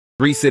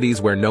3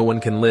 cities where no one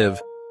can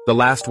live. The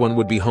last one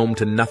would be home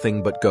to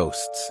nothing but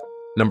ghosts.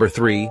 Number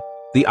 3,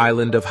 the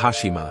island of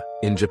Hashima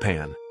in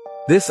Japan.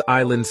 This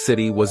island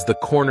city was the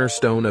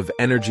cornerstone of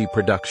energy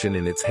production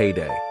in its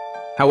heyday.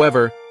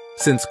 However,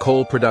 since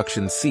coal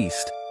production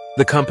ceased,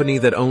 the company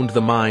that owned the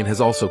mine has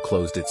also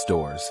closed its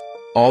doors.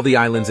 All the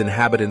island's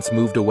inhabitants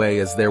moved away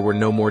as there were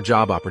no more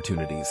job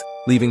opportunities,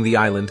 leaving the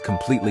island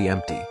completely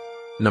empty.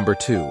 Number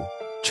 2,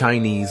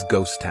 Chinese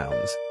ghost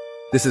towns.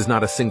 This is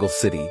not a single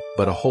city,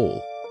 but a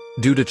whole.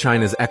 Due to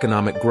China's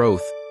economic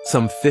growth,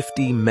 some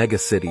 50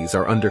 megacities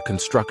are under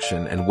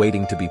construction and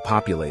waiting to be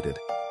populated.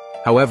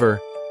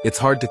 However, it's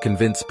hard to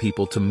convince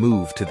people to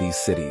move to these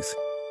cities.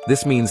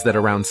 This means that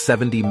around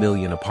 70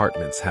 million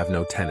apartments have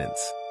no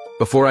tenants.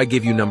 Before I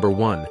give you number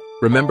 1,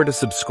 remember to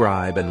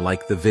subscribe and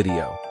like the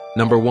video.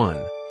 Number 1,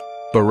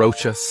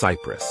 Barocha,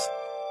 Cyprus.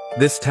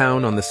 This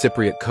town on the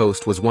Cypriot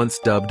coast was once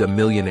dubbed a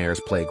millionaire's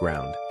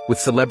playground, with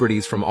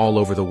celebrities from all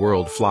over the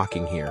world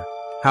flocking here.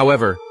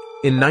 However,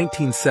 in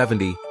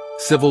 1970,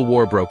 civil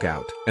war broke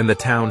out, and the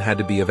town had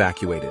to be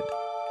evacuated.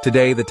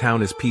 Today, the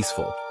town is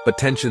peaceful, but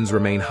tensions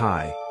remain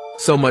high,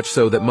 so much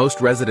so that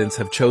most residents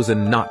have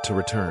chosen not to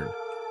return.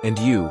 And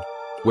you,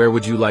 where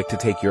would you like to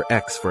take your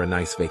ex for a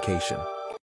nice vacation?